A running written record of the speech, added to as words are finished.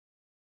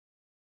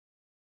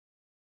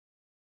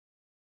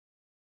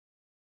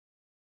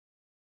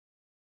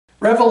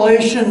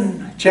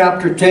Revelation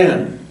chapter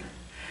 10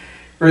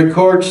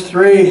 records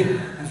three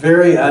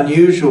very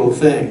unusual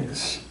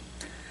things.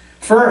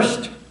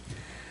 First,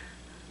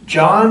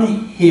 John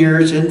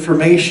hears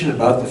information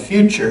about the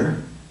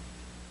future,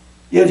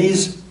 yet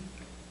he's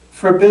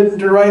forbidden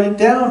to write it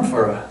down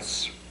for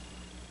us.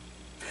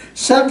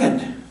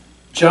 Second,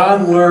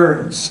 John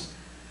learns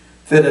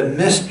that a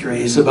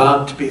mystery is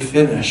about to be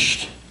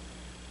finished,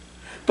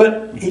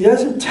 but he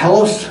doesn't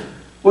tell us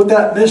what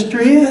that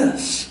mystery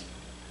is.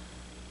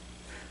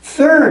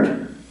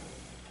 Third,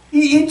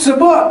 he eats a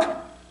book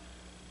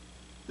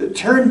that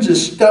turns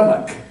his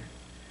stomach.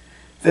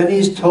 Then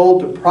he's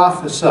told to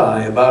prophesy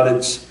about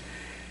its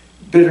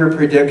bitter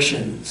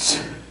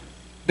predictions,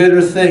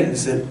 bitter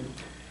things that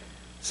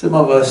some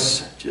of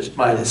us just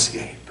might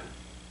escape.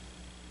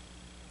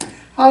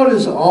 How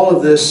does all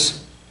of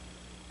this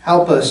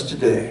help us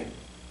today?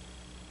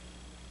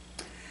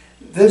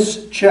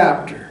 This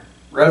chapter,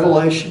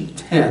 Revelation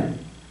 10,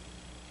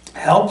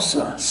 helps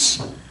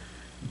us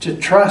to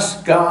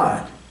trust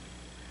God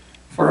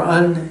for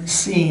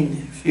unseen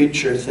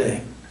future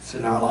things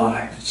in our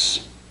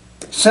lives.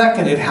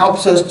 Second, it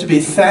helps us to be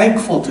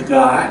thankful to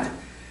God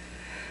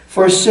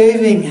for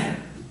saving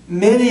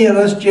many of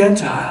us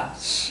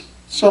Gentiles,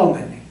 so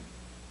many.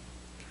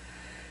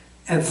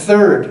 And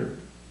third,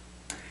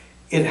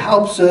 it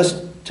helps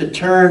us to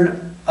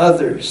turn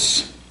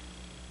others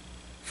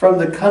from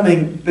the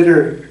coming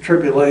bitter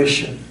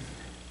tribulation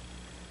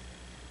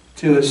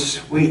to a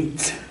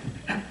sweet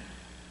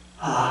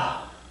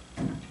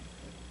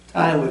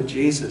time with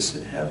Jesus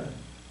in heaven.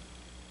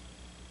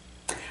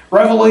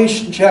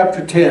 Revelation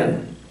chapter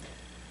 10.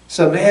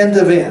 Some end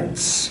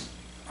events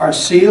are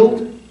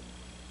sealed,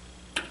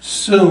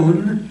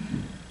 soon,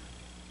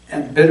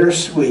 and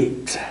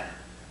bittersweet.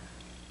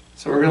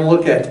 So we're going to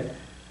look at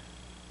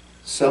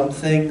some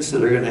things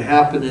that are going to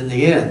happen in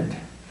the end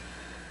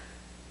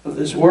of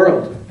this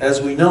world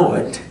as we know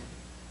it,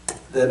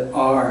 that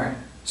are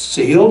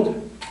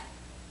sealed,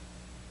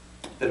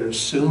 that are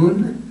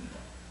soon,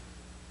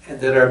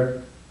 and that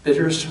are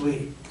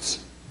bittersweet.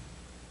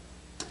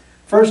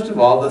 First of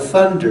all, the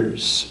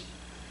thunders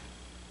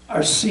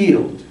are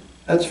sealed.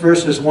 That's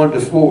verses 1 to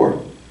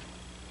 4.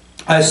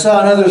 I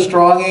saw another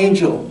strong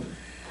angel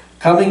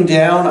coming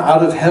down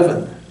out of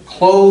heaven,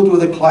 clothed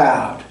with a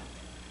cloud,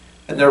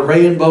 and the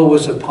rainbow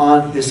was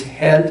upon his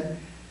head.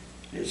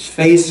 His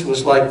face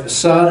was like the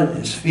sun, and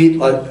his feet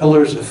like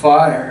pillars of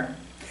fire.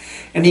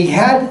 And he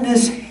had in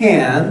his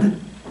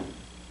hand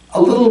a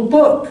little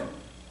book,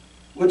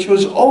 which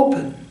was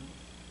open.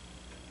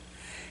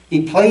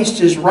 He placed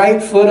his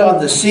right foot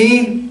on the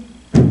sea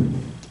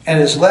and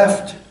his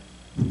left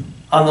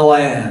on the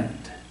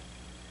land.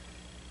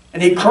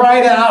 And he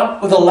cried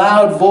out with a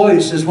loud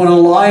voice as when a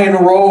lion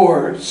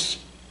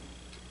roars.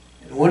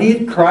 And when he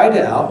had cried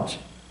out,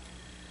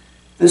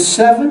 the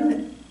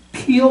seven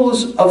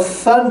peals of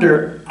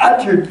thunder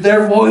uttered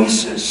their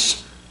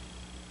voices.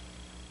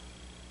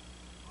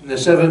 When the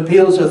seven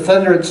peals of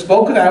thunder had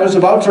spoken, I was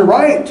about to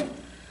write.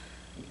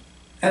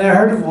 And I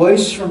heard a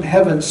voice from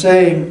heaven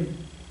saying,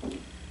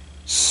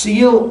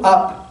 seal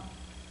up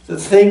the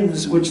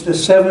things which the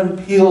seven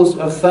peals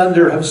of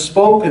thunder have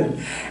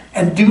spoken,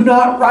 and do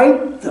not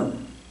write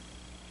them.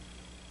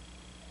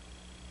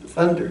 The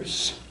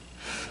thunders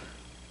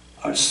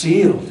are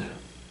sealed.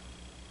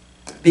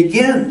 It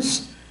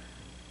begins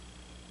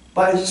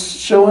by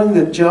showing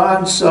that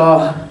John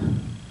saw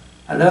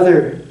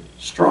another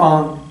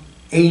strong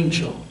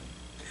angel.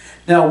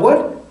 Now,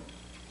 what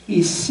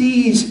he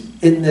sees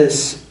in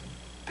this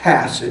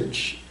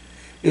passage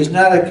is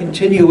not a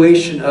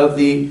continuation of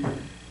the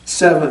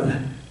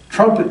seven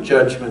trumpet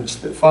judgments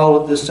that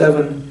followed the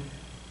seven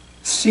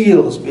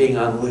seals being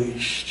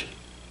unleashed.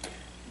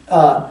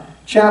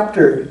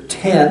 Chapter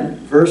 10,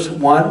 verse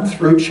 1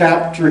 through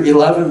chapter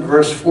 11,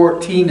 verse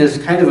 14 is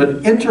kind of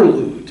an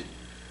interlude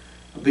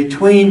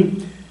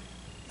between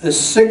the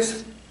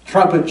sixth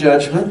trumpet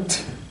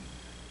judgment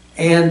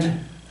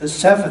and the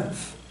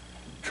seventh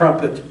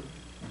trumpet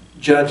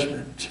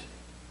judgment.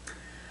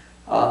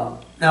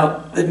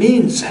 Now, it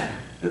means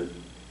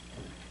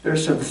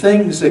there's some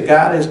things that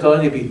God is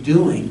going to be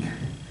doing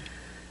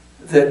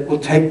that will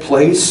take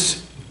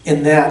place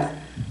in that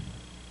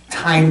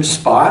time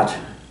spot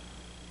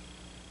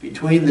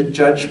between the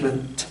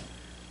judgment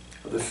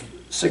of the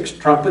six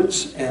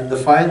trumpets and the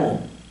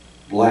final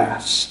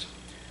blast.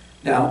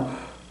 Now,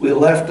 we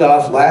left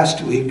off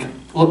last week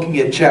looking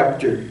at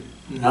chapter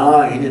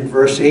 9 and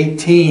verse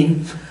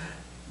 18.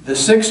 The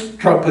sixth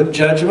trumpet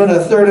judgment,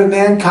 a third of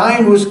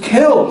mankind was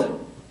killed.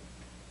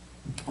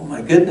 Oh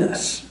my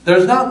goodness.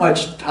 There's not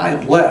much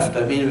time left.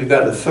 I mean, we've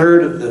got a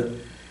third of the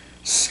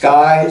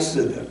skies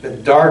that have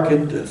been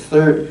darkened, a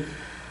third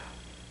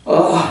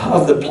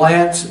of the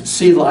plants and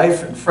sea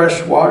life and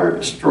fresh water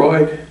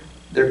destroyed.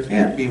 There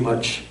can't be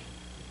much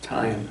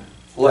time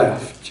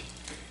left.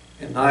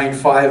 In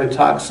 9:5 it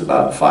talks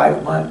about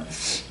 5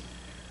 months.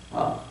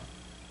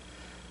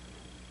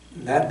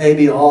 That may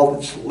be all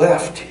that's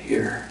left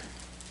here.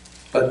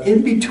 But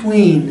in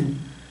between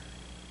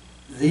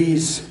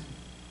these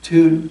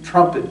two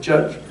trumpet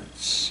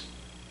judgments,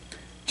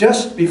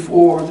 just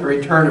before the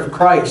return of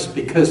Christ,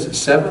 because the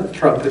seventh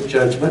trumpet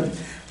judgment,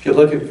 if you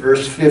look at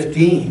verse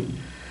 15,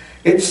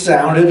 it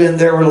sounded, and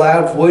there were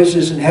loud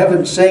voices in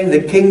heaven saying,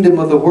 the kingdom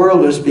of the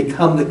world has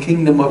become the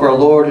kingdom of our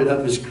Lord and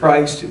of his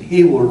Christ, and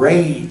he will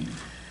reign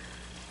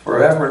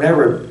forever and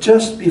ever.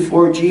 Just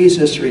before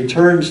Jesus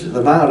returns to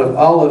the Mount of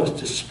Olives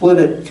to split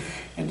it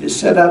and to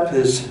set up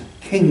his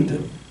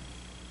kingdom,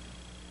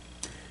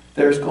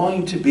 there's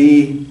going to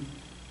be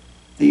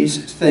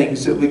these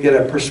things that we get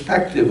a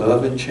perspective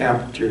of in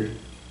chapter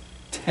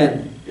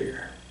 10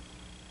 here.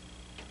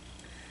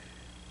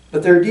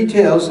 But there are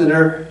details that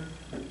are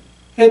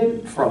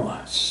hidden from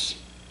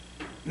us.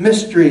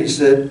 Mysteries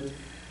that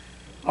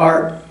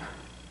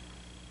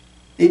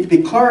need to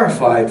be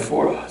clarified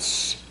for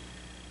us.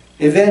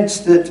 Events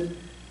that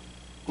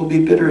will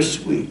be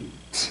bittersweet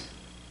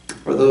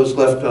for those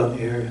left on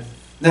the earth.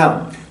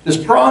 Now, the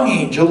strong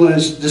angel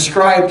is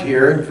described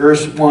here in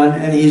verse 1,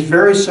 and he's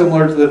very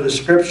similar to the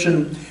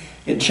description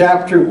in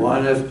chapter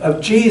 1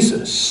 of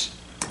Jesus.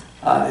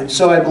 And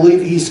so I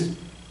believe he's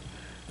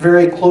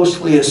very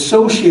closely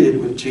associated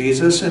with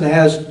Jesus and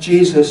has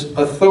Jesus'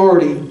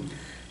 authority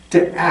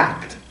to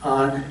act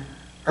on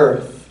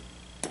earth.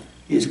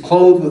 He's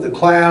clothed with a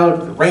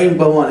cloud, the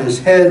rainbow on his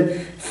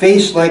head,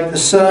 face like the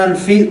sun,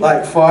 feet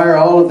like fire.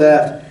 All of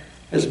that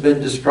has been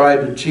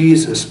described in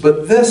Jesus.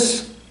 But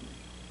this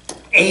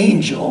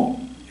angel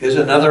is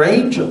another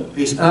angel.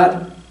 He's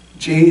not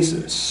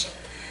Jesus.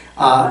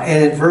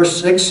 And in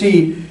verse 6,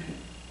 he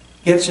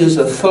gets his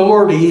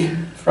authority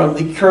from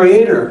the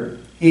Creator.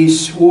 He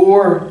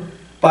swore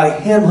by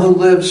him who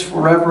lives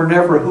forever and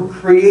ever, who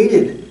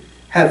created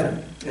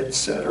heaven,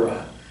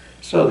 etc.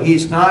 So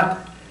he's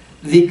not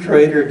the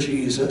Creator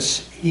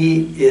Jesus.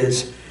 He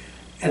is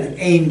an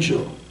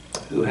angel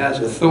who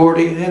has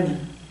authority,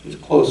 and is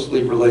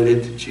closely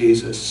related to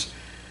Jesus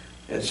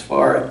as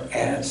far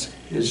as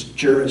his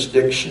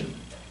jurisdiction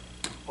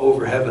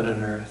over heaven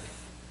and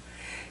earth.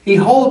 He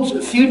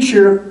holds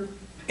future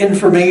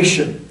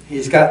information.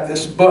 He's got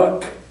this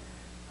book.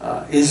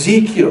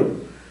 Ezekiel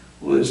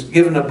was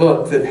given a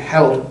book that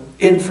held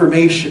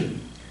information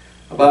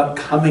about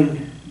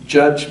coming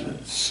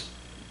judgments.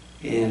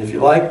 And if you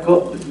like,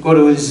 go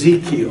to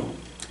Ezekiel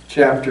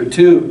chapter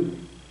 2,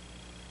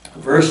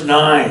 verse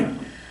 9.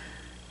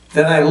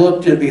 Then I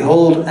looked, and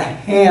behold, a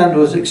hand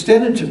was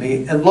extended to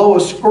me, and lo, a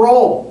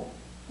scroll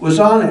was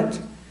on it.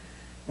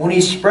 When he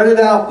spread it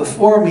out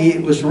before me,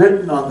 it was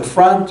written on the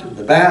front and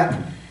the back,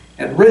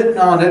 and written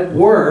on it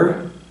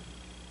were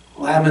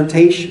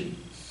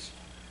lamentations,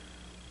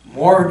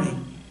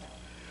 mourning,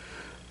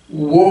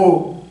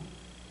 woe.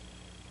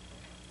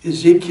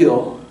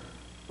 Ezekiel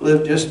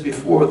lived just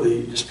before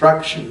the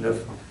destruction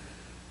of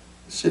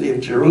the city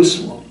of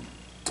Jerusalem,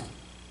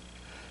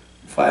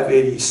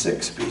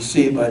 586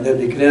 BC by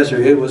Nebuchadnezzar.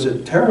 It was a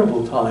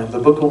terrible time. The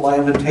book of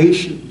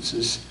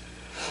Lamentations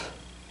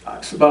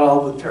talks about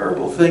all the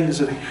terrible things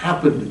that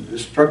happened, the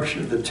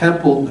destruction of the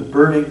temple and the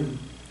burning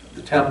of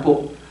the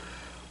temple.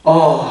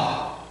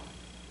 Oh,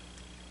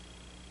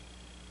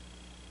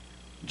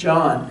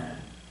 John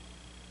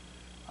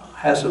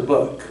has a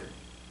book.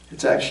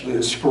 It's actually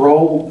a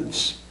scroll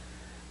that's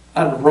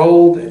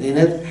unrolled, and in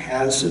it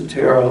has some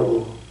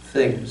terrible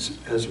things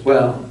as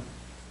well.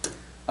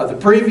 The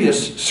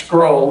previous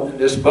scroll in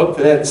this book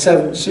that had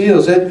 7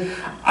 seals, it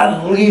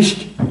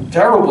unleashed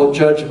terrible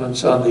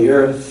judgments on the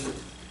earth.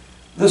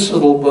 This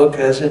little book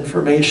has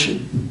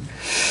information,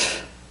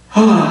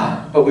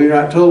 but we're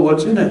not told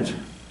what's in it.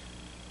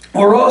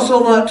 We're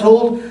also not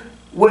told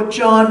what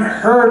John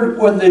heard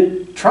when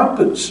the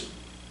trumpets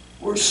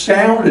were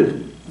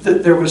sounded,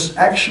 that there was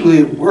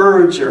actually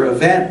words or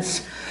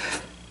events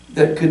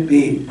that could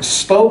be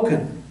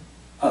spoken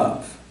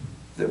of,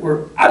 that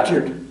were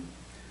uttered.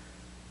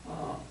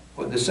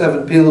 When the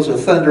 7 peals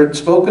of thunder had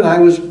spoken, I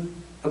was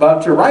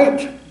about to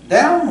write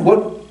down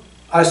what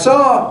I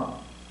saw.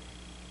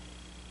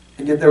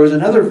 And yet there was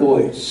another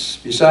voice,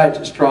 besides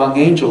a strong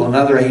angel,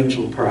 another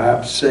angel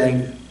perhaps,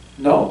 saying,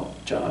 no,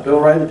 John,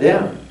 don't write it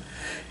down.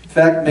 In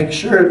fact, make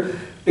sure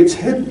it's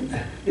hidden.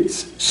 It's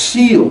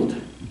sealed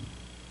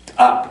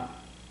up.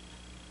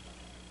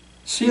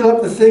 Seal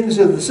up the things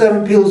that the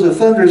 7 peals of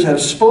thunders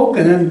have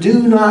spoken, and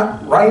do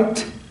not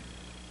write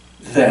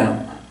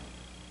them.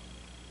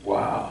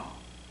 Wow.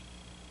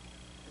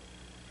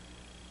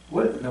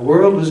 What in the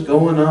world is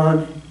going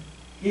on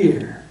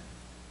here?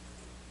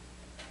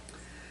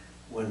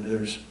 When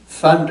there's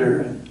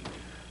thunder, in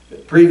the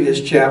previous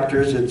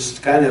chapters, it's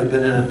kind of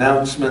been an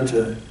announcement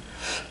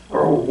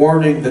or a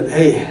warning that,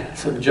 hey,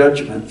 some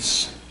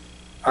judgments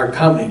are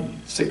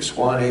coming,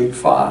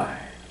 6185.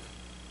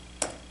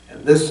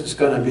 And this is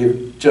going to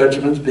be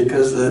judgments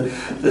because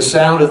the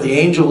sound of the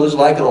angel is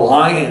like a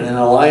lion, and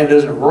a lion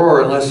doesn't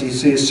roar unless he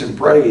sees some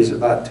prey he's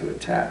about to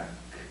attack.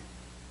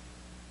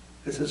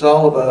 This is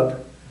all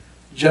about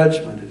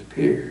judgment, it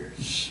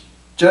appears.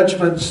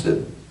 Judgments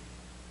that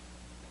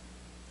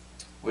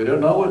we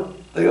don't know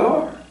what they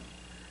are,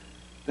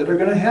 that are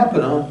going to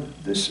happen on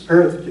this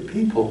earth to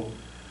people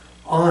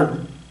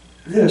on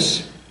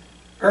this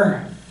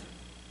earth.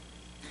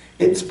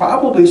 It's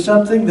probably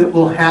something that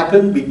will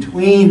happen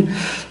between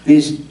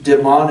these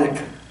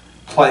demonic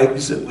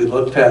plagues that we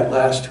looked at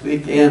last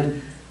week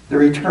and the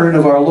return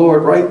of our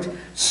Lord, right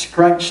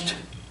scrunched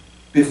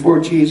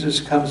before Jesus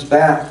comes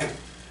back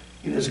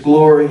in his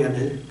glory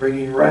and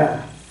bringing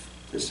wrath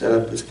to set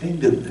up his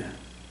kingdom then.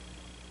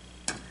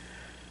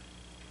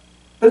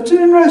 But it's an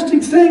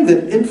interesting thing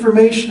that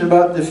information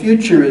about the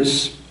future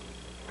is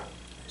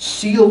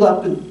sealed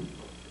up in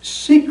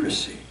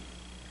secrecy.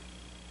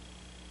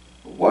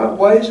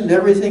 Why isn't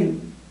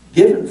everything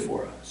given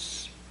for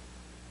us?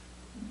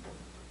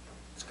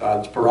 It's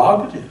God's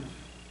prerogative.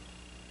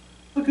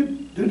 Look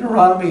at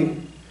Deuteronomy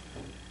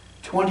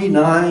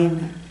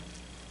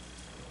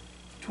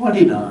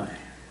 29:29.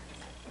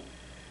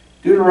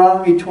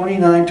 Deuteronomy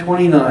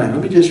 29:29.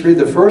 Let me just read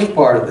the first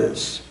part of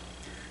this.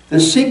 The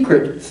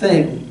secret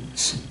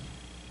things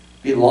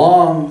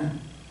belong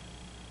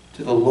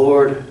to the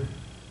Lord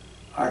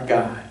our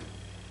God.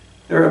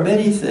 There are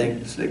many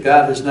things that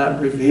God has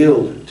not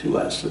revealed to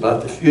us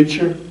about the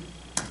future,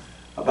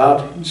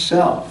 about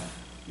himself,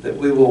 that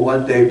we will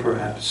one day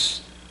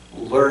perhaps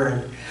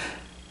learn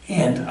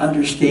and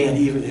understand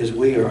even as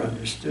we are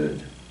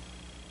understood.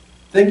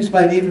 Things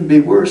might even be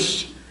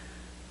worse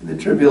in the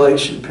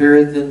tribulation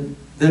period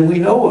than we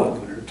know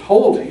of or are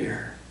told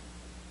here.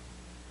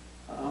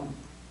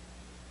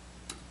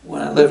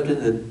 When I lived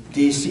in the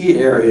D.C.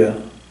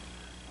 area,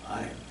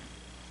 I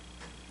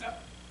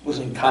was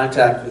in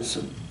contact with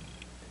some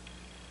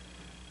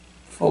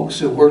folks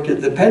who worked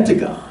at the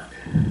Pentagon,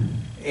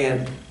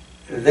 and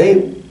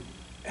they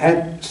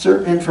had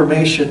certain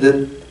information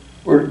that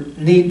were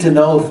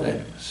need-to-know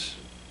things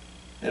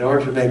in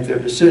order to make their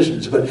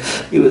decisions, but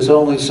it was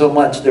only so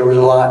much. There was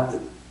a lot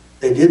that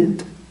they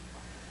didn't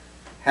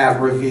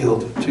have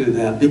revealed to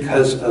them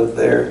because of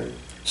their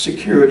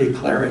security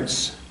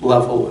clearance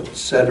level,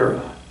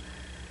 etc.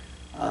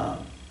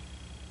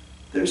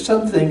 There's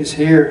some things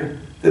here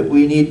that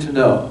we need to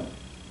know.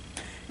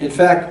 In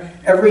fact,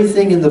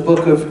 everything in the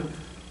book of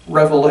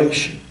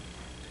Revelation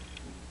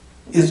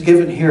is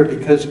given here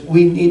because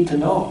we need to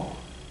know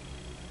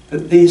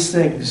that these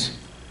things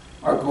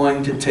are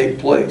going to take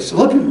place. So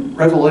look at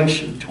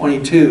Revelation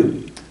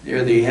 22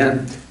 near the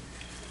end.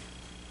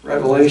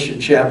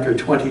 Revelation chapter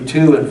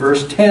 22 and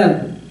verse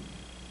 10,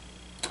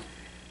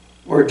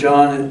 where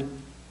John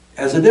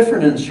has a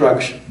different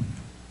instruction.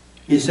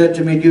 He said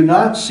to me, "Do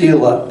not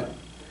seal up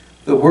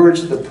the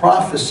words of the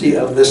prophecy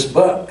of this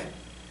book,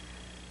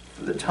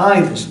 for the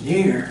time is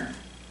near."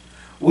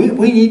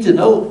 We need to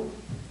know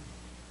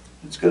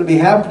what's going to be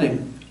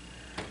happening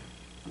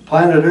on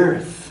planet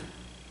Earth.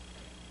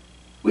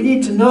 We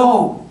need to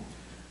know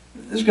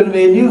there's going to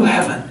be a new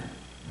heaven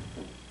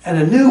and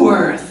a new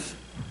earth.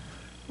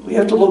 We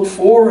have to look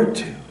forward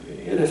to.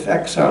 It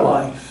affects our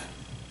life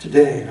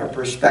today, our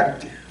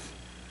perspective,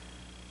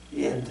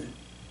 and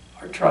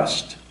our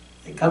trust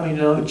in coming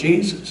to know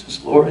Jesus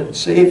as Lord and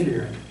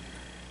Savior, and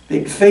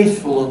being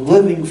faithful and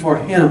living for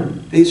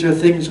him. These are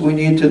things we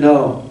need to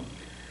know.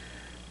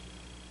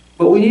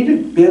 But we need to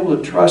be able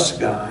to trust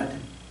God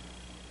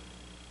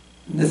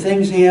in the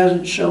things he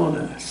hasn't shown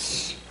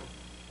us.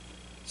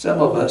 Some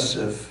of us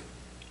have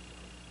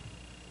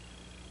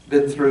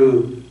been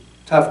through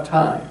tough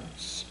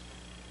times,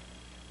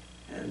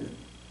 and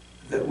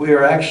that we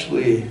are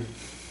actually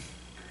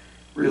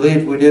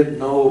relieved we didn't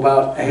know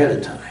about ahead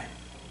of time.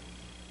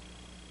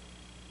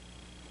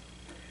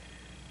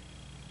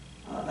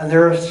 And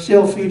there are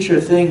still future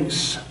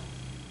things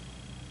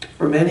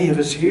for many of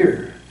us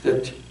here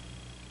that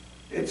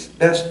it's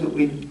best that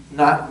we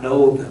not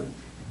know them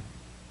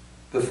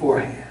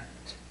beforehand.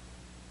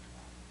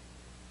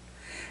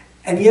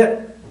 And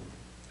yet,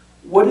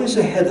 what is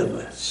ahead of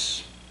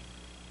us?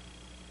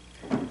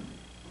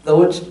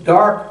 Though it's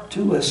dark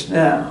to us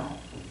now,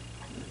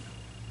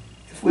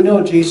 if we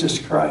know Jesus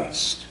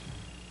Christ,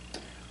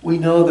 we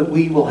know that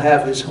we will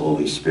have his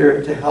Holy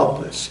Spirit to help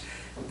us,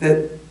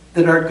 that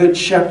our good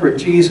shepherd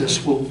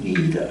Jesus will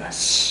lead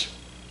us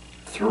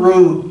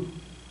through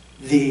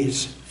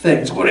these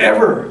things,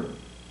 whatever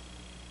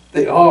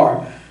they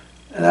are.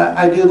 And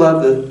I do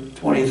love the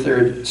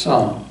 23rd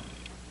Psalm.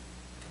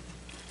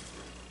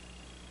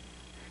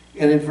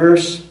 And in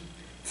verse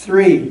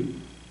 3,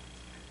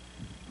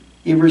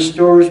 he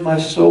restores my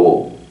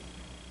soul.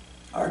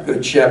 Our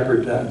good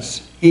shepherd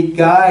does. He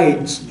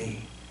guides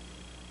me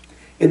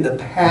in the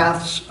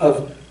paths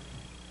of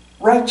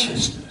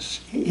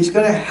righteousness. He's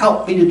going to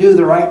help me to do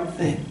the right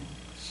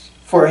things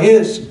for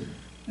his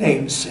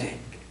name's sake.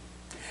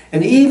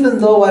 And even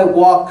though I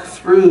walk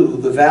through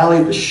the valley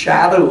of the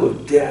shadow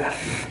of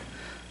death,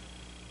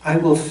 I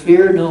will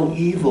fear no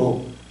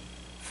evil,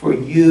 for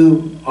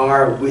you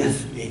are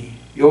with me.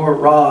 Your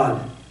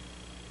rod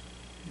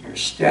and your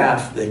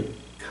staff, they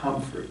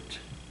comfort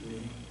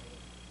me.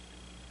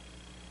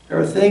 There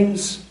are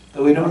things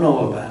that we don't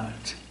know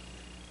about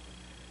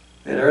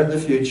that are in the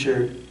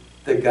future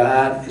that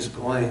God is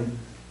going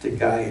to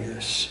guide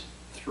us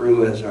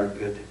through as our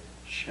good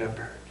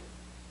shepherd.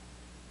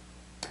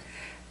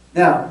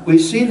 Now,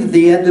 we've seen that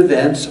the end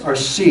events are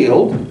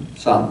sealed,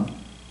 some.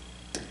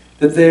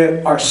 that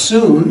they are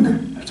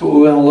soon, that's what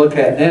we want to look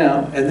at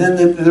now, and then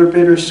that they're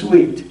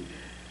bittersweet.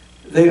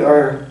 They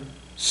are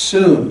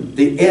soon.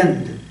 The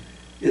end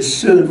is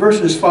soon.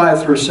 Verses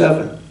 5 through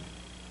 7.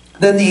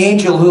 Then the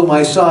angel whom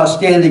I saw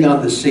standing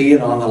on the sea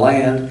and on the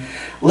land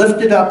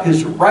lifted up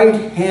his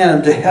right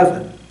hand to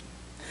heaven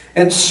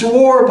and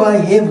swore by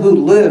him who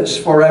lives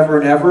forever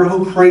and ever,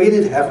 who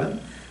created heaven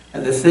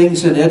and the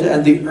things in it,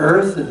 and the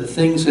earth and the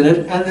things in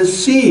it, and the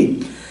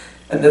sea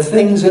and the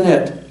things in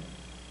it,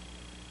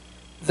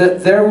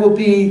 that there will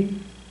be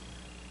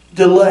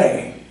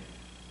delay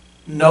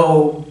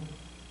no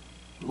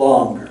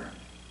longer.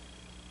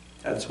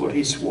 That's what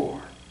he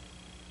swore.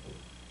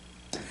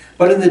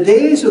 But in the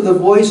days of the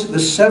voice of the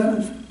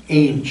seventh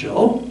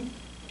angel,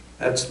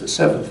 that's the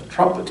seventh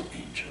trumpet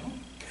angel,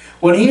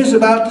 when he is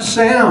about to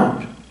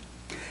sound,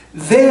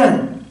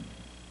 then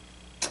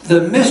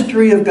the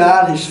mystery of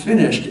God is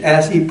finished,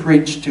 as he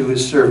preached to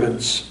his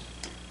servants,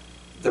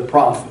 the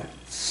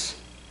prophets.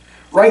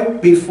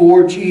 Right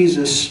before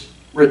Jesus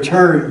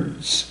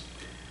returns,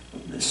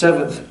 the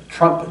seventh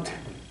trumpet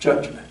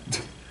judgment,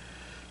 to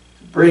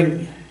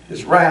bring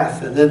his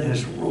wrath and then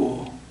his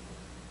rule.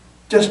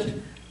 Just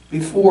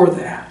before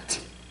that,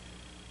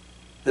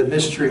 the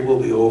mystery will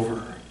be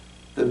over.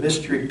 The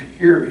mystery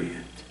period.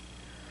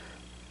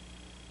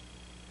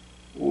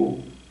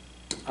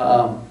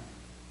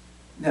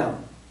 Now,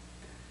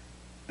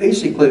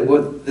 basically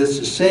what this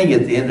is saying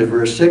at the end of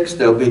verse 6,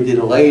 there'll be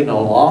delay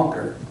no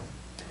longer,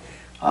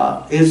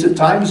 is that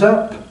time's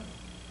up.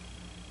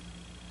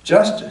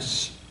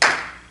 Justice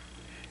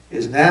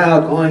is now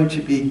going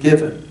to be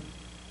given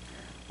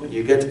when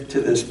you get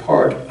to this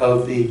part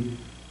of the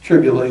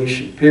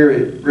tribulation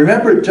period.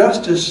 Remember,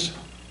 justice,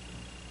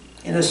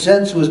 in a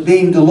sense, was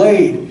being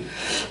delayed.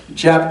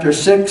 Chapter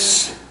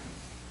 6,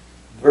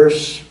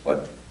 verse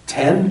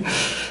 10,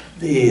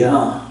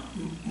 the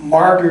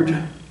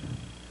martyred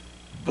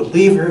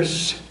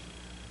believers,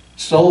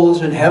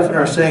 souls in heaven,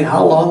 are saying,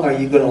 how long are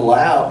you going to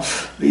allow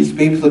these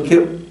people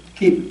to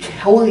keep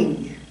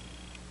killing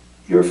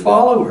your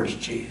followers,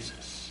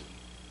 Jesus?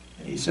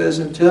 And he says,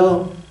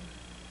 until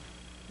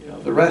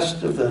the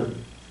rest of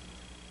them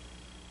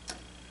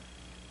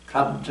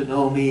come to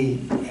know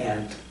me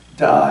and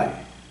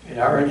die and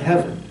are in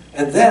heaven.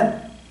 And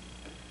then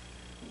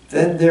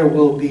there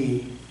will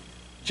be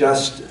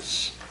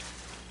justice.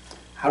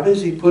 How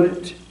does he put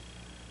it?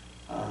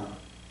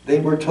 They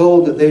were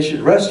told that they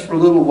should rest for a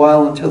little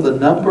while until the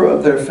number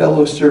of their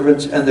fellow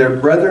servants and their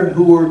brethren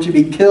who were to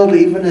be killed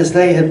even as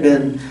they had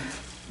been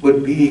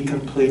would be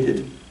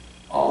completed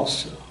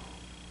also.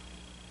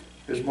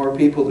 There's more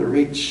people to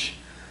reach,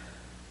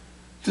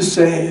 to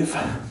save,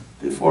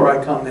 before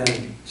I come in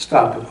and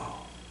stop it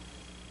all.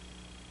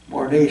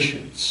 More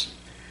nations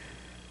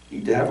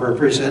need to have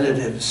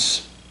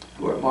representatives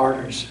who are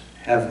martyrs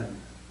in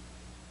heaven.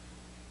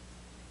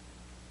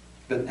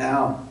 But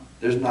now,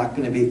 there's not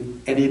going to be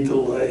any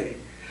delay.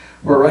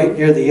 We're right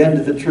near the end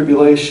of the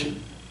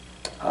tribulation.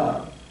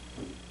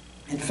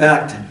 In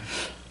fact,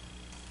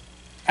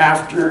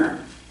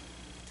 after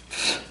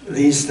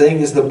these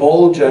things, the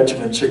bowl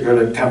judgments are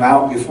going to come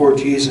out before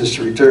Jesus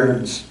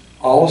returns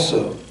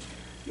also.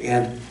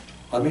 And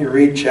let me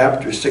read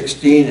chapter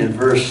 16 and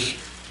verse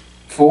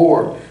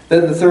 4.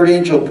 Then the third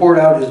angel poured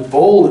out his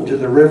bowl into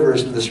the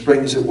rivers and the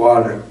springs of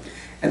water,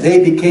 and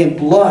they became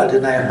blood.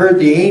 And I heard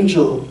the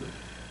angel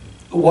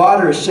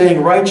waters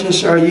saying,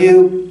 righteous are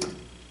you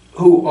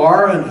who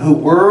are and who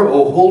were,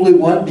 O Holy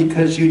One,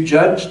 because you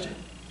judged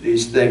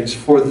these things.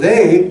 For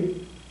they,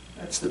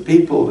 that's the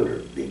people that are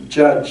being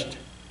judged,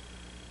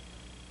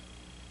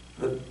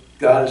 that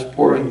God is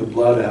pouring the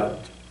blood out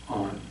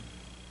on.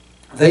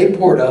 They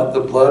poured out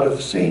the blood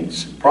of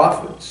saints and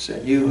prophets,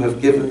 and you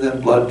have given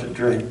them blood to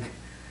drink.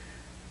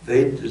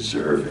 They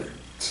deserve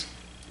it.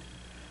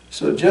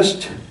 So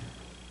just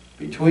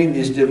between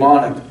these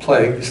demonic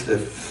plagues, the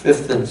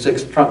fifth and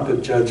sixth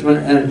trumpet judgment,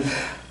 and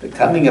the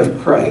coming of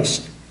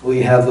Christ,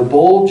 we have the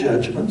bowl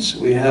judgments,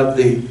 we have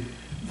the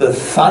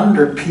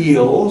thunder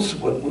peals,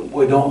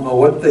 we don't know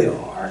what they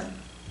are,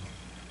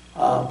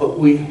 but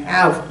we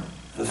have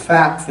the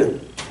fact that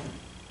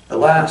the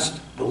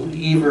last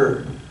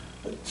believer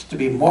that's to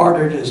be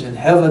martyred is in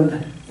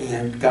heaven,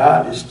 and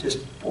God is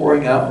just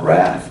pouring out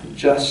wrath and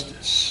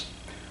justice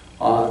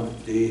on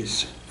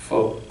these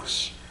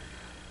folks.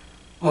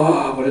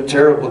 Oh, what a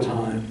terrible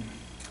time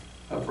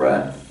of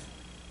wrath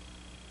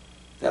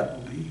that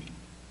will be.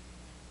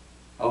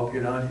 I hope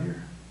you're not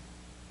here.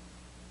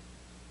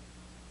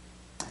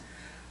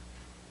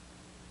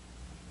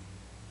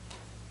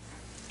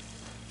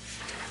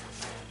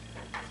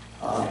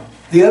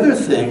 The other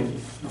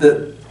thing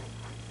that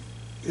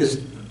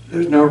is,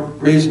 there's no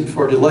reason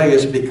for delay,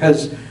 is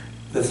because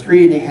the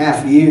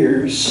 3.5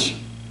 years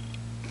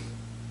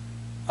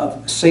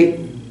of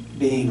Satan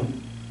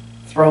being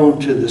thrown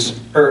to this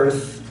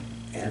earth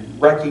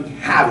and wreaking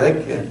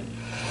havoc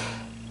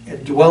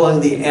and dwelling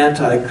the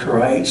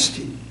Antichrist.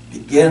 He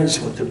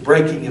begins with the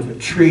breaking of a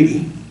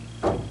treaty.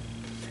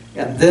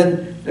 And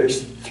then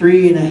there's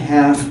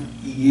 3.5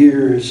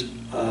 years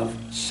of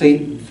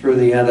Satan through through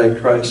the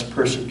Antichrist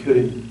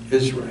persecuting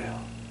Israel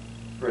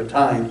for a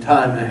time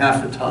and a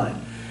half a time.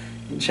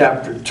 In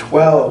chapter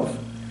 12,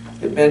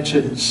 it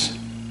mentions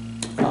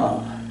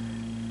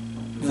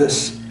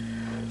this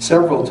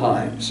several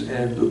times.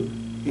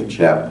 And in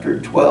chapter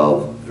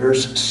 12,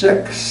 verse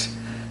 6,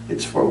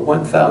 it's for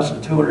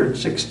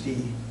 1,260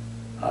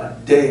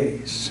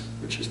 days,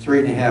 which is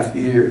 3.5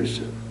 years.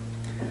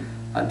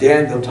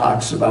 Daniel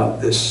talks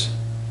about this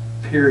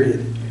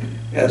period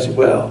as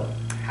well,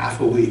 half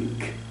a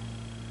week.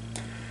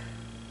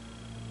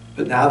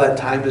 But now that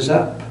time is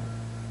up.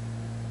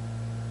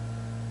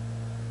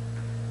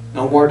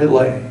 No more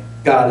delay.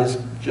 God is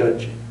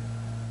judging.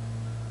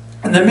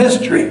 And the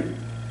mystery,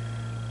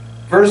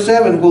 verse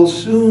 7, will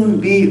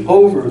soon be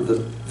over.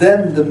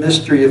 Then the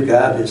mystery of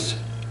God is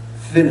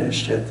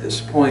finished at this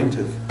point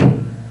of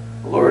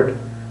the Lord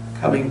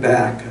coming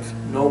back, of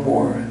no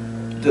more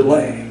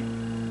delay.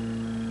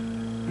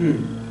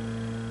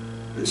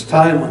 This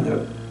time when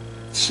the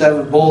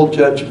 7 bowl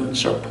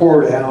judgments are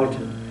poured out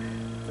and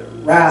the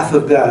wrath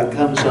of God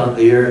comes on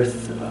the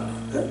earth,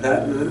 the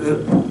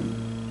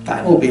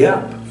time will be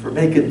up for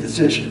making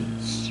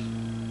decisions.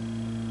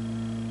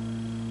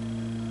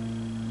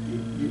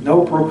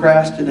 No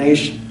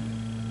procrastination.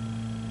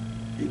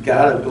 You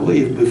got to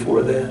believe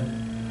before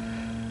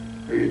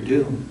then, or you're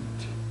doomed.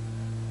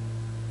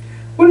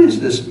 What is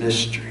this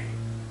mystery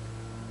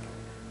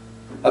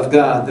of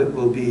God that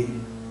will be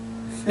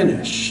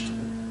finished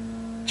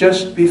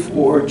just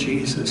before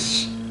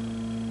Jesus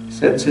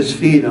sets his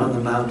feet on the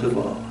Mount of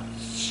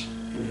Olives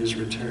in his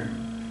return?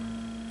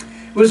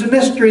 It was a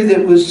mystery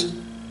that was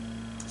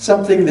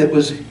something that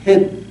was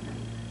hidden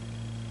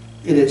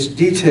in its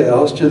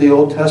details to the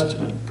Old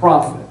Testament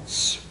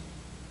prophets.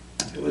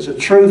 It was a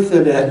truth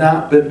that had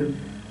not been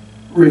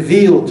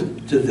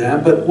revealed to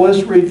them, but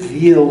was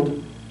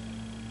revealed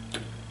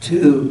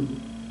to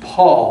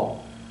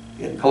Paul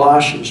in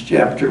Colossians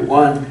chapter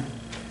 1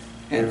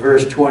 and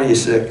verse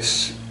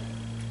 26.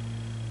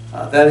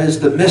 That is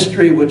the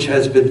mystery which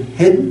has been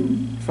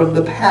hidden from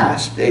the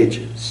past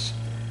ages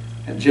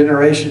and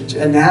generations,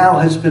 and now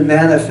has been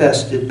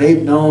manifested,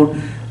 made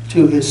known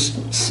to his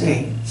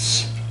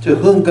saints, to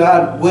whom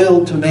God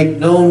willed to make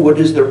known what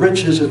is the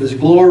riches of his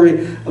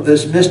glory of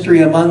this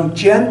mystery among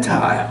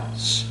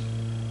Gentiles,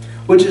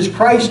 which is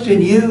Christ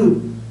in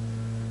you,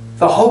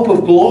 the hope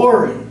of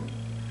glory.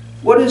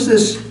 What is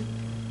this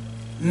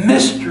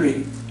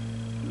mystery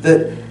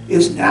that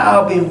is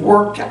now being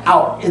worked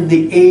out in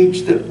the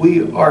age that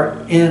we are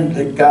in,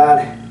 that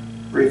God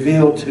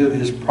revealed to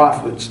his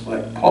prophets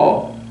like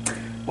Paul?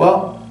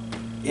 Well,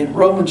 in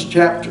Romans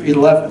chapter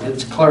 11,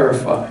 it's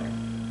clarified.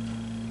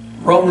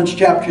 Romans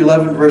chapter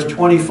 11, verse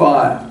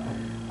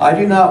 25. I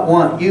do not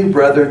want you,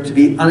 brethren, to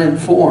be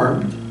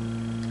uninformed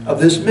of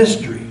this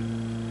mystery,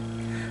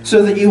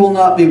 so that you will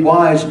not be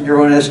wise in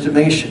your own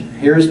estimation.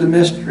 Here's the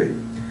mystery: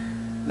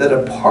 that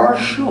a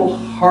partial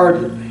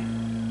hardening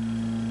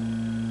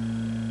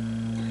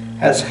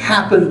has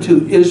happened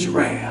to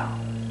Israel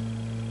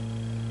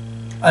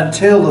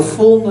until the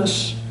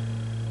fullness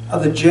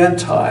of the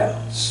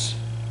Gentiles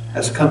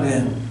has come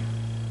in.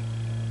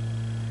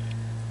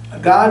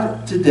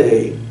 God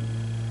today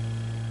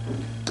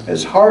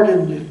has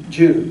hardened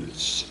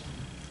Jews.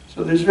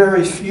 So there's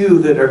very few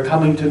that are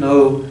coming to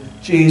know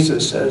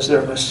Jesus as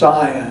their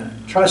Messiah,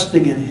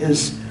 trusting in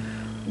his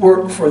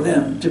work for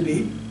them to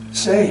be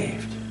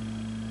saved.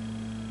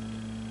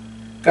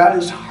 God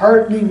is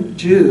hardening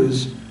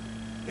Jews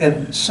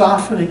and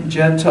softening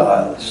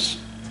Gentiles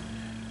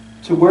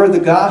to where the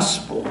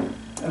gospel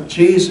of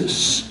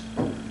Jesus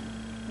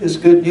is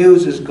good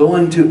news, is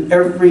going to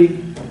every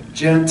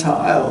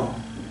Gentile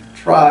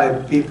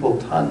tribe, people,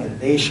 tongue, and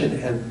nation,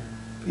 and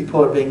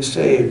people are being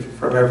saved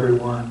from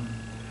everyone.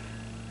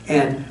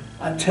 And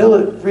until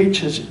it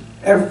reaches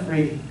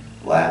every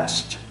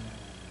last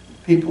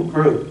people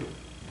group,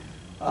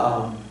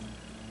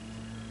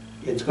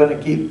 it's going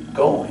to keep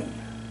going.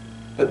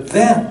 But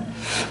then,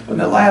 when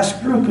the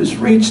last group is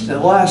reached and the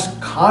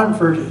last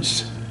convert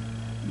is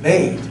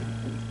made,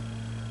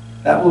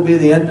 that will be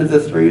the end of the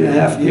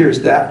 3.5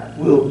 years. That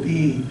will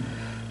be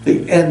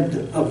the end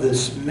of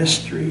this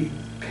mystery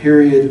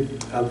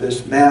period of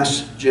this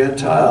mass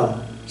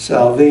Gentile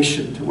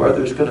salvation, to where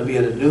there's going to be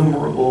an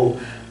innumerable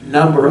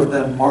number of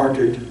them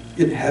martyred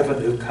in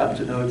heaven who come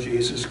to know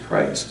Jesus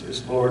Christ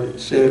as Lord and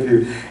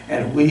Savior.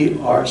 And we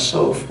are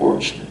so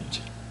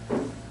fortunate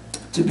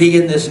to be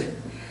in this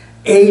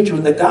age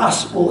when the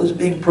gospel is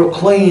being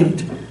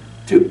proclaimed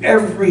to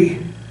every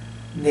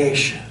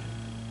nation.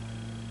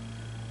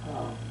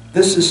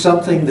 This is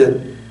something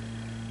that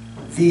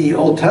the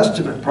Old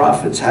Testament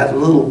prophets had a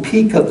little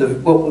peek of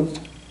what was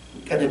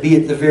going to be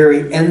at the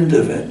very end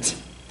of it.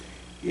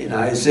 In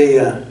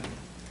Isaiah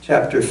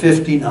chapter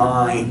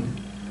 59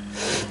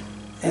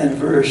 and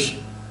verse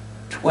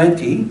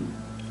 20,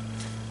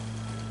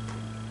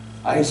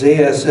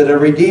 Isaiah said, a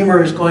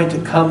Redeemer is going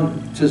to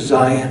come to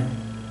Zion,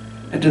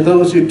 and to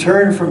those who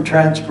turn from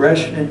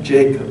transgression in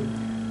Jacob,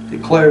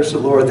 declares the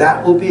Lord.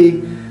 That will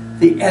be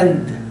the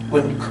end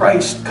when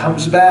Christ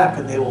comes back,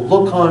 and they will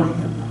look on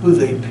him who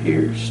they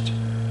pierced.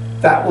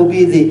 That will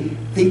be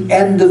the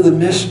end of the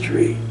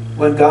mystery,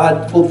 when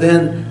God will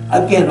then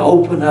again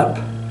open up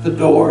the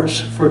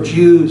doors for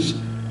Jews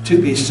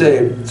to be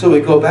saved. So we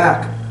go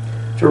back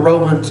to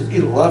Romans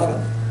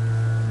 11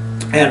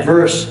 and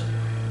verse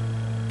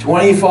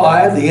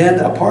 25, the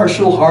end, a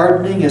partial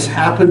hardening has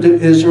happened to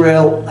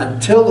Israel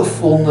until the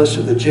fullness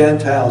of the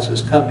Gentiles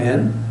has come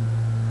in.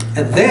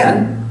 And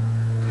then,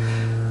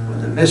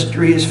 when the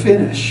mystery is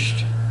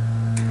finished,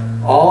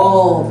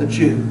 all the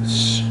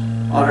Jews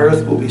on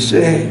earth will be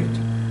saved.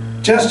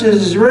 Just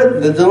as is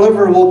written, the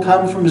deliverer will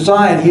come from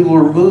Zion. He will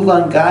remove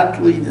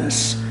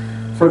ungodliness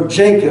from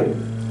Jacob.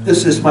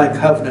 This is my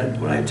covenant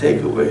when I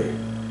take away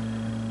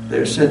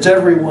their sins.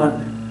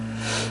 Everyone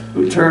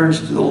who turns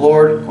to the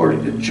Lord,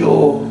 according to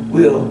Joel,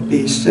 will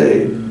be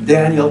saved.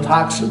 Daniel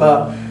talks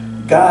about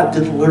God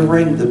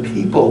delivering the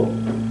people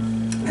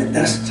in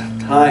this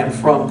time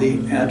from the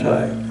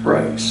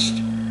Antichrist.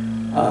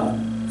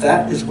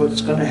 That is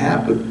what's going to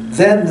happen.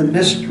 Then the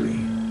mystery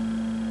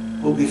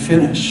will be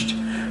finished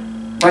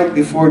right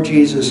before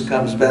Jesus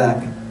comes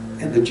back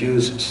and the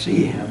Jews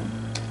see him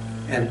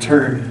and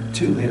turn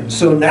to him.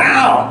 So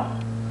now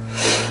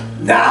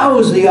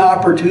is the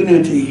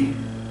opportunity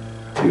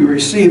to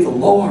receive the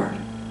Lord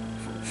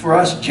for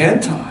us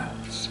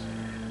Gentiles.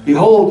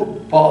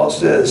 Behold, Paul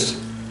says,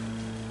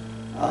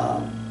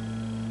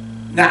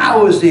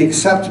 now is the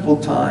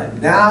acceptable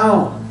time.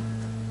 Now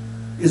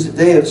is the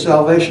day of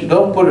salvation.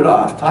 Don't put it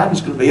off. Time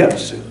is going to be up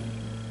soon.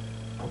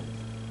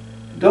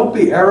 Don't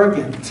be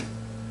arrogant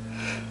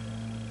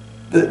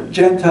that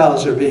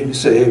Gentiles are being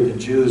saved and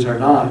Jews are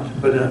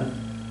not. But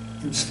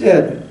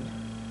instead,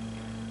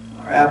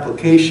 our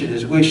application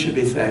is we should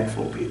be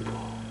thankful people.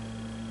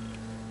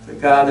 That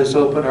God has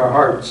opened our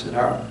hearts and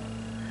our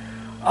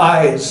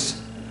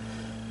eyes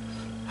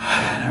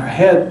and our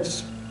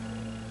heads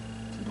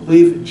to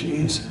believe in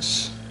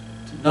Jesus,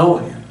 to know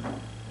him.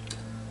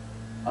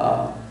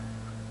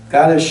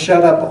 God has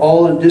shut up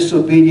all in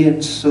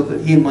disobedience so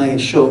that he may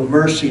show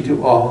mercy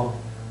to all.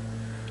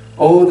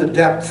 Oh, the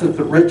depth of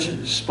the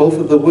riches, both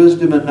of the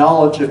wisdom and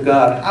knowledge of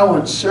God. How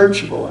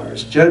unsearchable are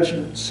his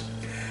judgments.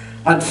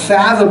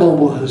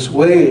 Unfathomable his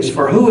ways.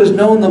 For who has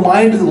known the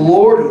mind of the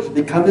Lord, who has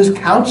become his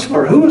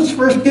counselor? Who was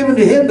first given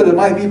to him that it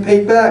might be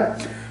paid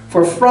back?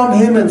 For from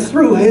him and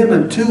through him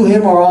and to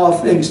him are all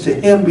things. To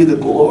him be the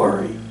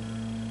glory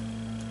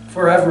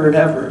forever and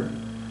ever.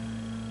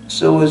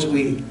 So as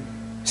we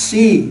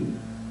see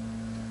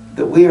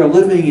that we are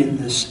living in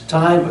this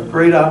time of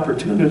great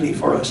opportunity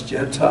for us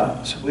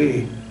Gentiles,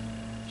 we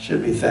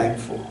should be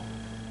thankful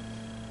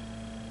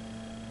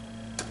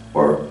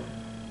for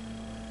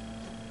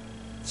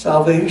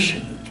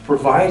salvation that's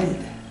provided.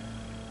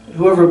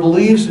 Whoever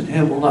believes in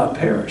him will not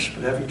perish,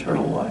 but have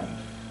eternal life.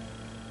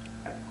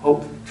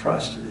 Hope and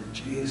trusted in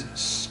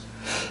Jesus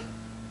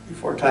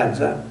before time's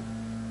up.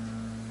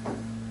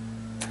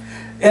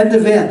 End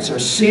events are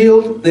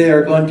sealed. They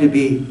are going to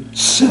be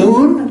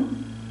soon,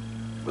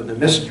 when the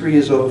mystery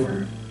is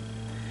over.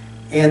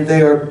 And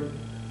they are going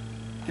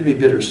to be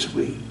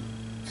bittersweet.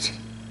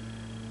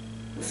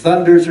 The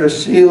thunders are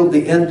sealed.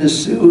 The end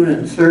is soon.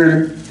 And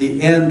third,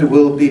 the end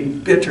will be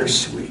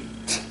bittersweet.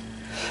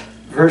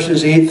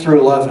 Verses 8 through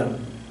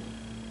 11.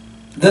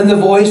 Then the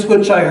voice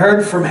which I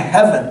heard from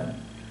heaven,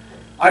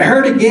 I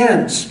heard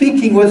again,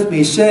 speaking with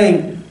me,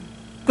 saying,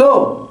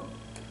 Go,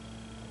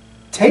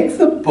 take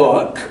the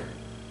book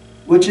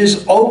which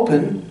is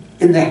open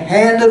in the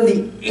hand of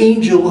the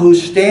angel who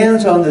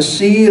stands on the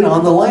sea and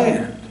on the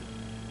land.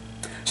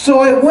 So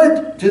I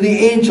went to the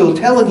angel,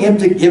 telling him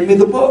to give me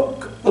the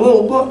book, the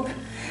little book.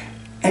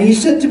 And he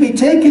said to me,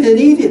 Take it and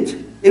eat it.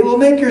 It will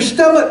make your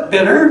stomach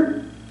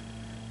bitter,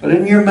 but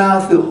in your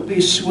mouth it will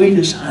be sweet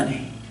as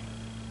honey.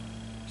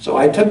 So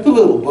I took the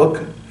little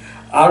book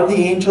out of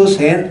the angel's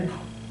hand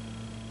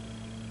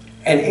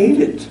and ate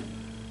it.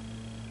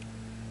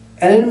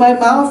 And in my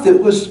mouth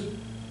it was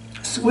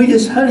sweet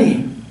as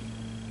honey.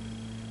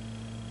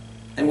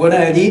 And when I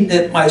had eaten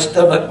it, my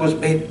stomach was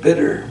made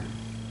bitter.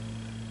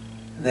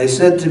 And they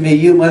said to me,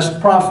 You must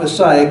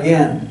prophesy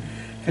again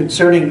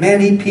concerning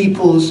many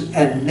peoples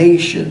and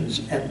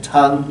nations and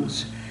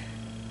tongues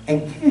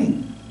and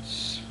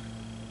kings.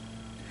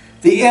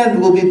 The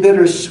end will be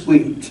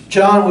bittersweet.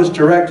 John was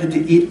directed to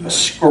eat a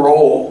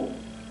scroll.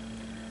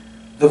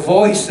 The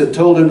voice that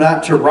told him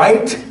not to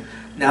write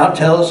now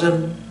tells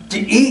him to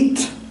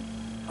eat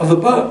of the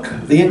book,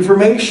 the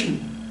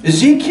information.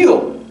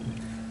 Ezekiel,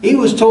 he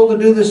was told to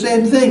do the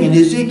same thing in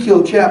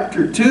Ezekiel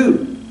chapter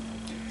 2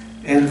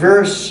 and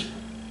verse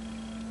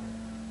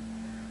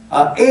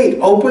 8.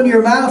 Open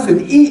your mouth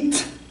and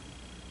eat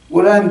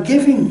what I'm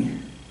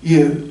giving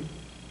you.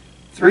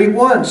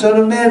 3:1. Son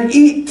of man,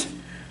 eat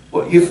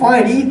what you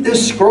find. Eat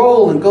this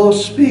scroll and go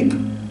speak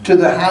to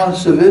the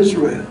house of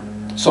Israel.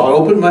 So I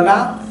opened my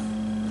mouth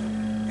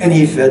and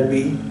he fed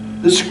me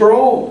the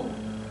scroll.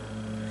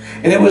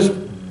 And it was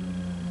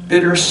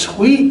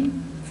bittersweet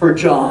for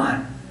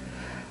John.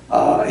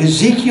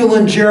 Ezekiel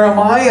and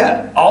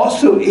Jeremiah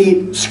also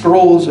ate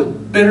scrolls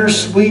of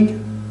bittersweet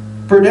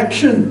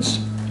predictions.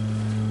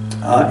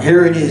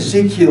 Here in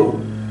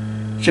Ezekiel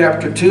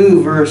chapter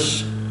 2,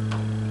 verse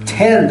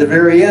 10, the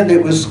very end,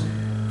 it was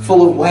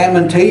full of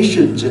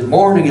lamentations and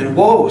mourning and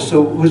woe,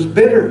 so it was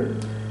bitter.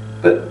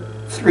 But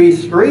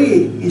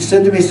 3:3, he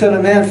said to me, Son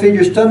of man, feed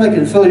your stomach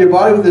and fill your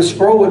body with this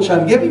scroll which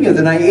I'm giving you.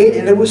 Then I ate,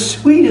 and it was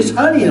sweet as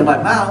honey in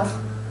my mouth.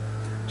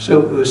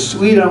 So it was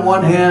sweet on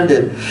one hand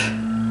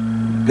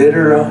and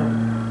bitter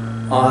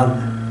on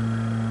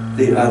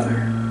the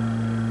other.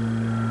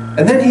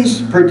 And then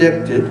he's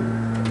predicted,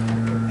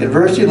 in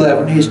verse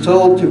 11, he's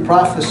told to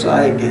prophesy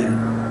again,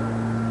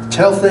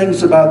 tell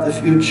things about the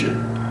future,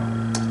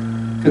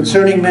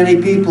 concerning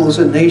many peoples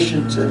and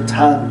nations and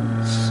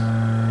tongues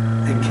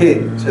and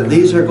kings. And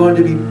these are going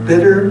to be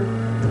bitter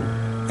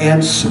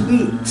and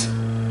sweet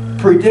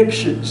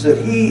predictions that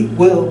he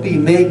will be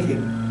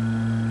making.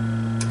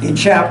 In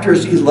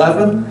chapters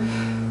 11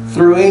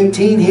 through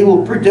 18, he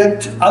will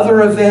predict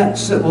other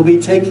events that will be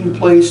taking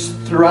place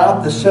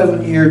throughout the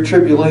 7-year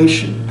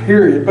tribulation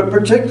period, but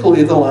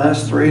particularly the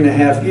last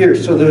 3.5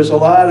 years. So there's a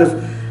lot of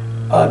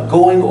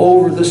going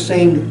over the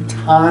same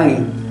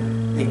time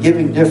and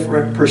giving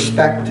different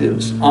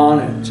perspectives on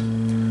it.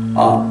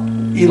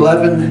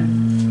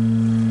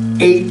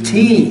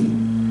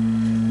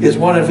 11:18 is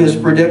one of his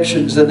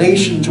predictions. The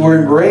nations were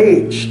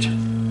enraged.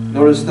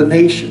 Notice the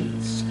nations.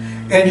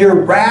 And your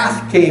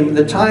wrath came,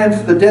 the time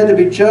for the dead to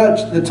be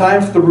judged, the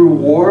time for the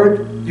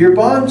reward, your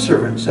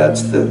bondservants.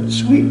 That's the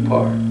sweet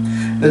part.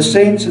 The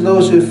saints and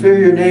those who fear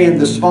your name,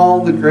 the small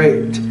and the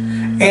great.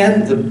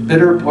 And the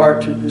bitter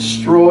part, to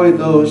destroy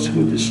those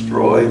who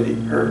destroy the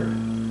earth.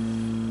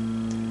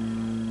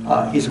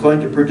 He's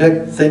going to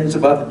predict things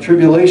about the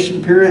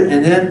tribulation period.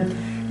 And then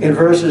in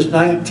verses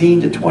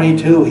 19 to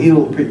 22, he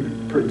will be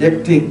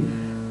predicting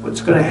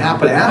what's going to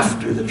happen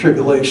after the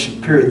tribulation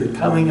period. The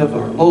coming of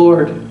our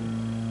Lord,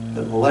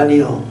 the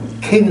millennial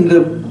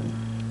kingdom,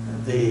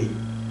 the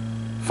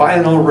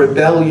final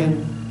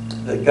rebellion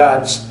that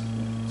God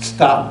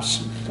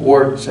stops,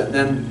 thwarts, and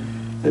then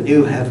the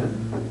new heaven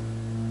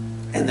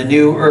and the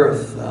new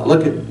earth.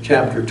 Look at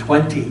chapter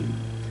 20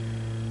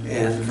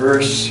 and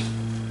verse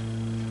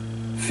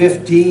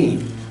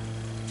 15.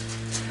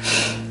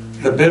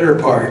 The bitter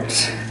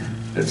part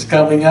that's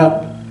coming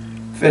up.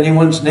 If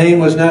anyone's name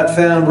was not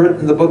found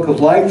written in the book of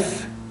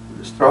life, he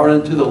was thrown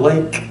into the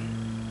lake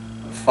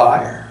of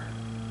fire.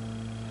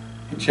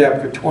 In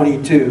chapter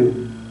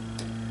 22,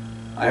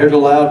 I heard a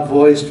loud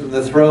voice from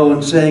the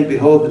throne saying,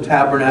 Behold, the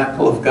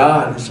tabernacle of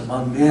God is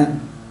among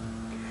men,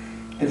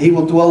 and he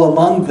will dwell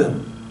among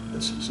them.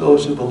 This is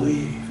those who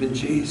believe in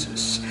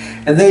Jesus.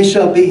 And they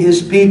shall be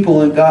his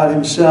people, and God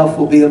himself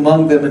will be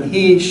among them, and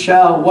he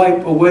shall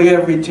wipe away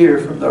every tear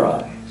from their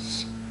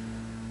eyes.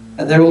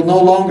 And there will no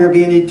longer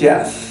be any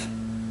death.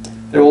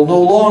 There will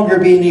no longer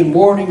be any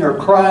mourning or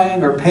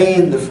crying or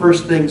pain. The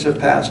first things have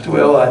passed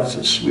away. Oh, that's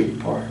the sweet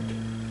part.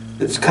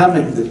 It's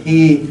coming that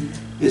he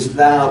is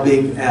now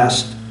being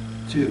asked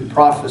to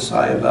prophesy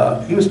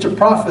about. He was to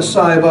prophesy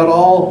about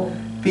all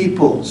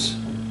peoples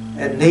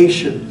and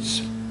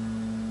nations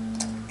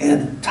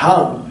and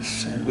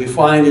tongues. And we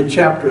find in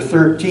chapter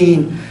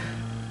 13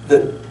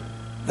 that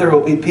there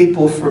will be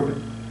people from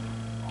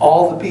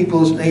all the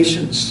peoples,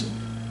 nations,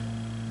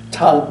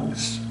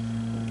 tongues,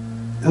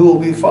 who will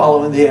be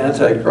following the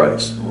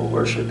Antichrist and will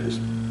worship his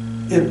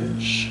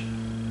image,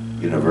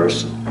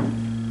 universal.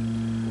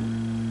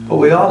 But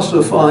we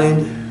also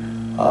find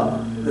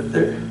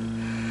that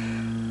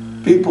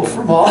people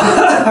from all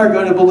are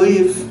going to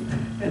believe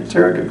and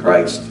turn to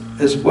Christ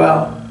as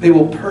well. They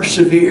will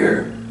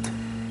persevere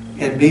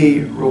and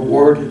be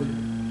rewarded.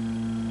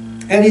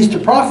 And he's to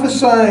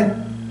prophesy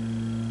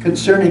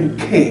concerning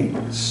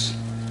kings.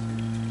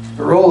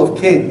 The role of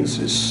kings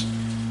is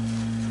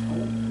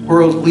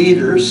world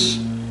leaders,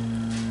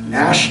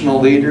 national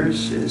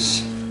leaders,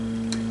 is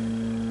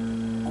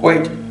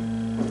quite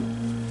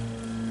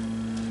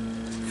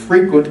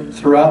frequent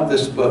throughout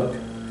this book.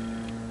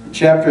 In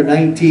chapter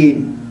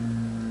 19,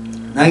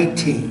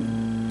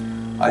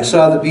 I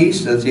saw the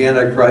beast, that's the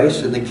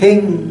Antichrist, and the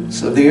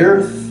kings of the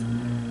earth,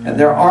 and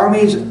their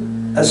armies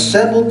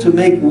assembled to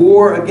make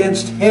war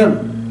against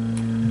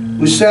him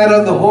who sat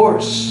on the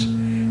horse,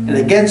 and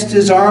against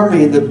his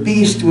army, and the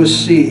beast was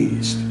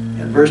seized.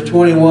 In verse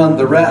 21,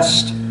 the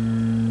rest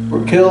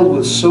were killed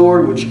with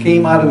sword which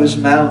came out of his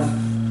mouth,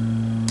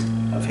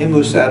 of him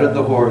who sat on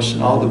the horse,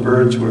 and all the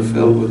birds were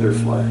filled with their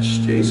flesh.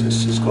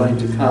 Jesus is going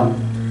to come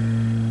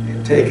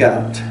and take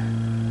out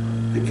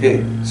the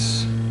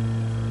kings.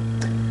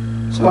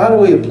 So how do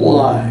we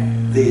apply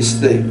these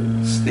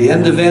things? The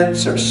end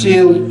events are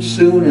sealed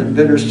soon and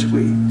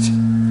bittersweet.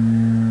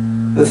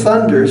 The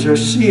thunders are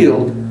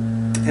sealed,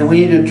 and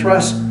we need to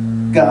trust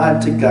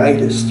God to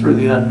guide us through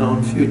the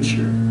unknown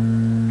future.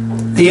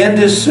 The end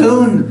is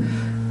soon.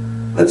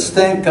 Let's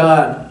thank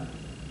God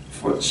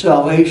for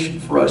salvation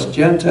for us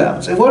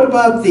Gentiles. And what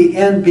about the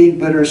end being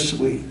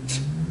bittersweet?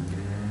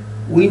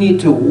 We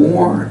need to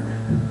warn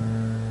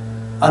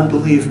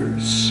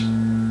unbelievers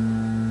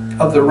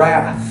of the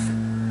wrath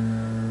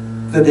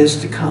that is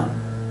to come.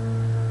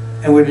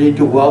 And we need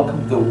to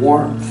welcome the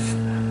warmth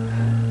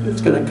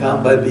that's going to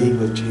come by being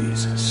with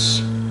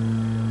Jesus.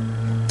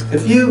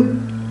 If you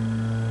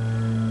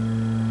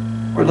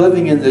We're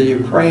living in the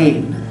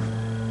Ukraine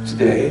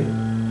today.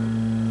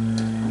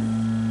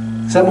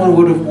 Someone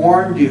would have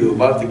warned you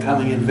about the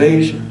coming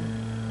invasion.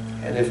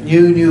 And if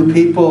you knew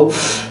people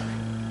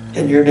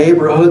in your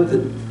neighborhood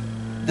that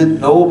didn't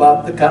know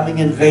about the coming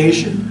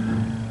invasion,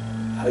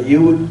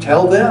 you would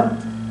tell them.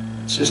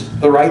 It's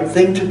just the right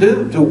thing to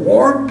do, to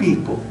warn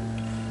people.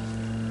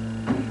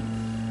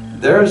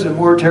 There's a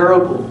more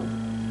terrible,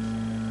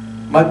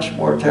 much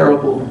more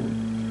terrible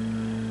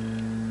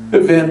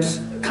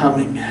event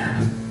coming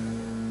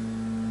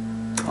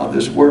on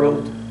this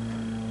world.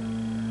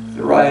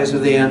 The rise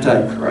of the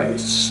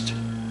Antichrist.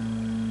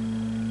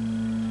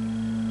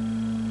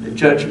 The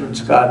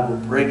judgments God will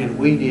bring, and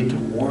we need to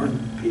warn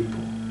people.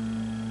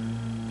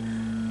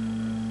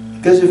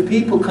 Because if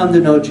people come to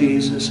know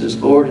Jesus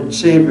as Lord and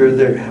Savior,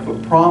 they have a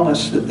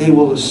promise that they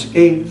will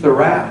escape the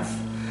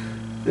wrath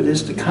that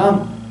is to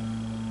come.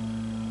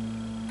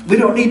 We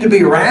don't need to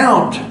be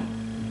around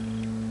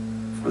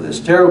for this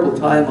terrible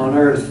time on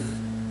earth.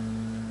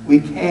 We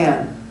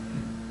can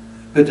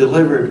be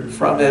delivered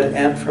from it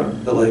and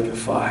from the lake of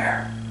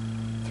fire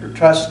through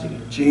trusting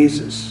in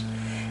Jesus.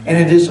 And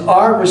it is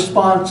our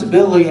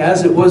responsibility,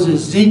 as it was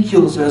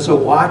Ezekiel's as a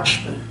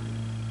watchman,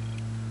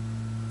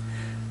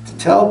 to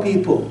tell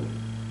people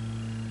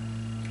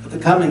of the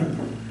coming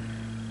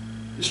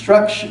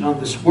destruction on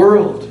this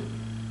world.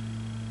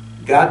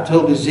 God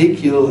told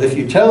Ezekiel, if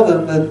you tell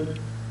them that,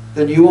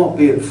 then you won't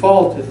be at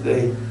fault if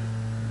they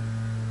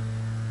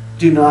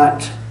do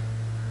not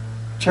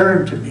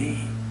turn to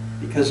me,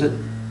 because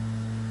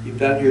you've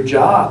done your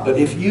job. But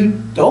if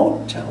you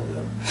don't tell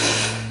them,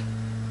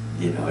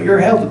 you're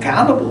held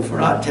accountable for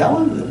not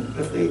telling them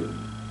if they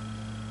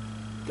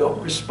don't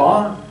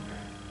respond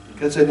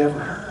because they never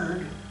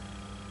heard.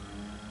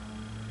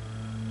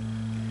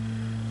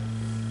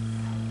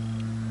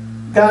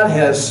 God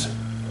has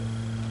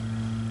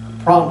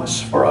a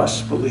promise for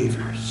us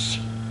believers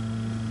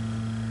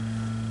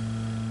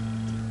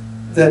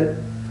that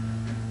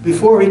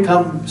before he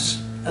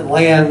comes and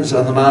lands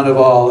on the Mount of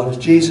Olives,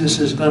 Jesus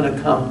is going to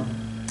come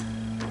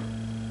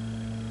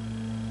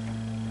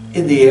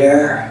in the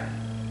air.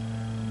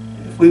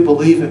 If we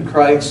believe in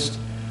Christ,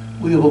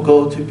 we will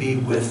go to be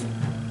with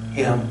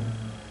him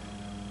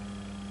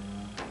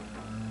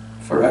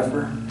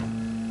forever.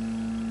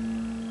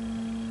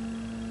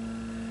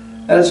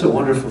 That is a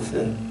wonderful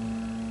thing.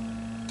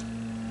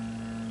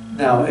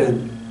 Now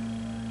in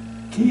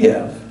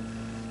Kiev,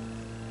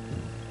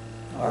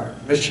 our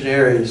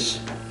missionaries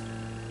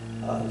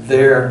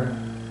there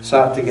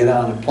sought to get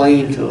on a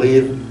plane to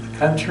leave the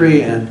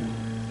country, and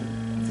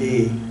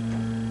the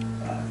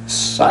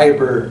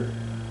cyber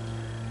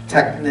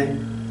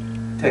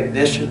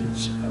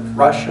technicians of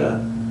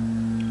Russia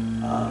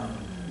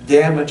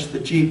damaged the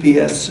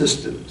GPS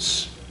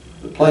systems,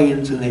 the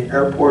planes in the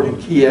airport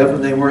in Kiev,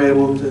 and they were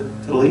able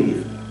to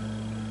leave.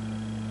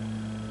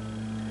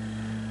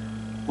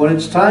 When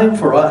it's time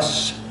for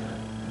us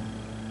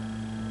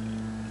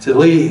to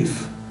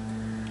leave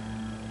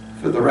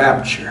for the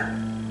rapture,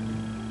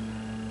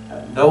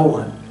 no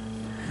one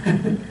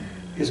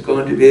is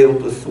going to be able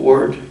to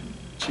thwart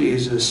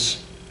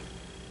Jesus'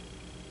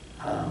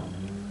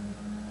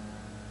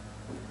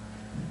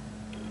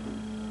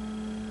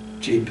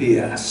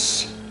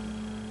 GPS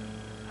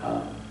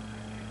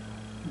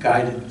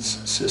guidance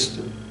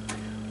system.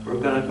 We're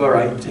going to go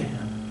right to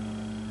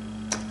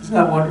him. Isn't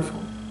that wonderful?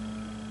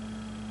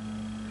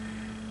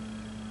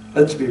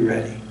 Let's be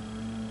ready.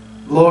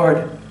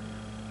 Lord,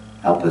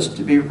 help us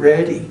to be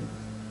ready.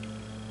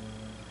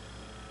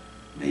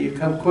 May you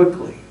come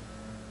quickly.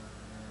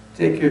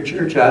 Take your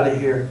church out of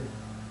here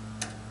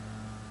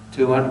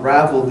to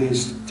unravel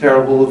these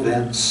terrible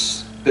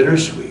events,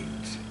 bittersweet.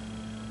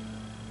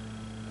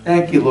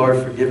 Thank you,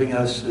 Lord, for giving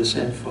us this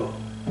info.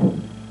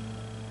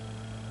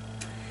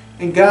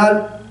 And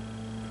God,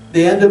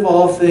 the end of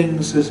all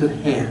things is at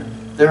hand.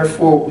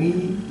 Therefore, we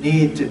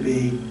need to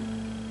be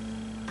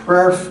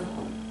prayerful.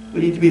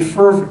 We need to be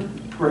fervent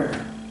in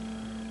prayer.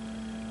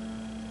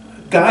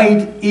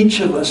 Guide each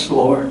of us,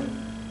 Lord,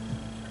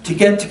 to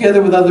get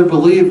together with other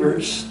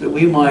believers, that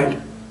we might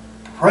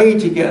pray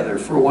together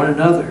for one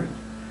another,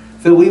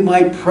 that we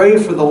might pray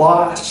for the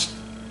lost,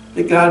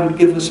 that God would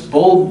give us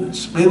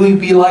boldness. May we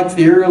be like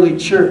the early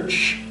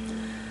church,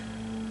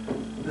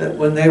 that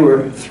when they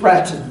were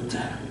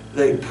threatened,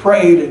 they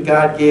prayed and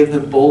God gave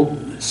them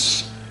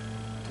boldness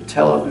to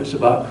tell others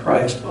about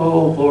Christ.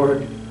 Oh,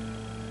 Lord,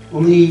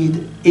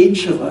 lead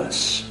each of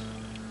us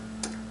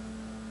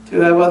to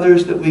have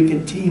others that we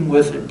can team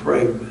with and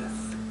pray with.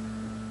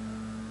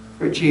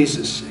 For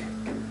Jesus' sake.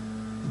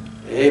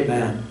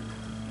 Amen.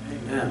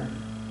 Amen.